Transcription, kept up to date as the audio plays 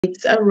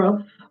It's a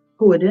rough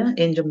hood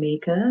in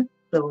Jamaica,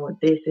 so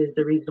this is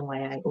the reason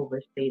why I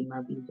overstayed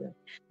my visa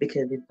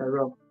because it's a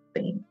rough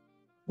thing.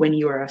 When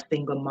you are a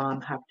single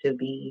mom, have to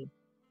be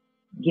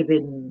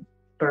giving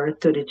birth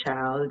to the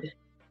child,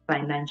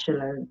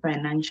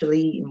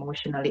 financially,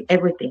 emotionally,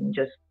 everything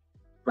just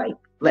like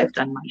left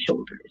on my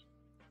shoulders.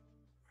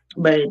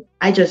 But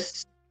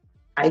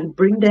I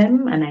bring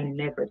them and I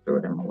never throw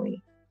them away.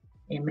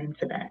 Amen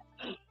to that.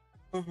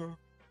 Mhm.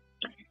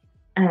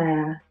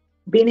 Uh,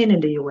 Being in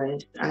the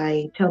US,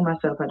 I tell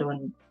myself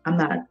I'm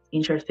not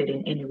interested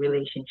in any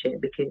relationship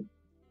because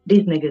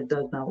these niggas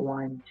does not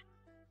want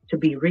to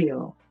be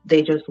real.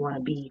 They just want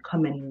to be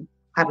coming,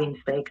 having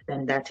sex,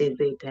 and that is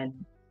it. And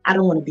I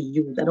don't want to be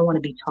used. I don't want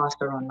to be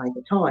tossed around like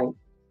a toy.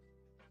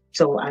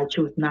 So I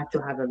choose not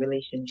to have a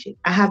relationship.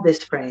 I have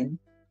this friend,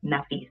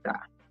 Nafisa.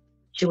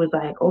 She was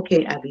like,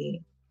 okay,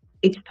 Abby,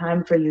 it's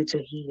time for you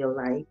to heal.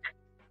 Like,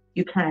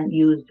 you can't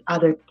use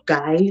other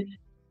guys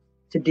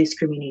to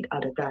discriminate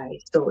other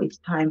guys. So it's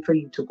time for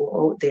you to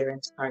go out there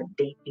and start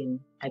dating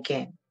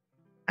again.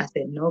 I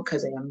said, no,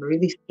 because I am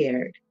really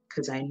scared.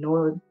 Because I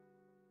know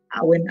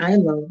when I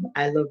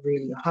love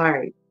really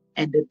hard.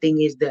 And the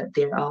thing is that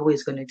they're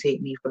always going to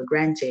take me for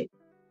granted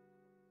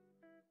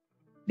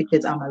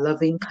because I'm a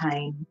loving,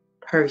 kind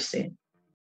person.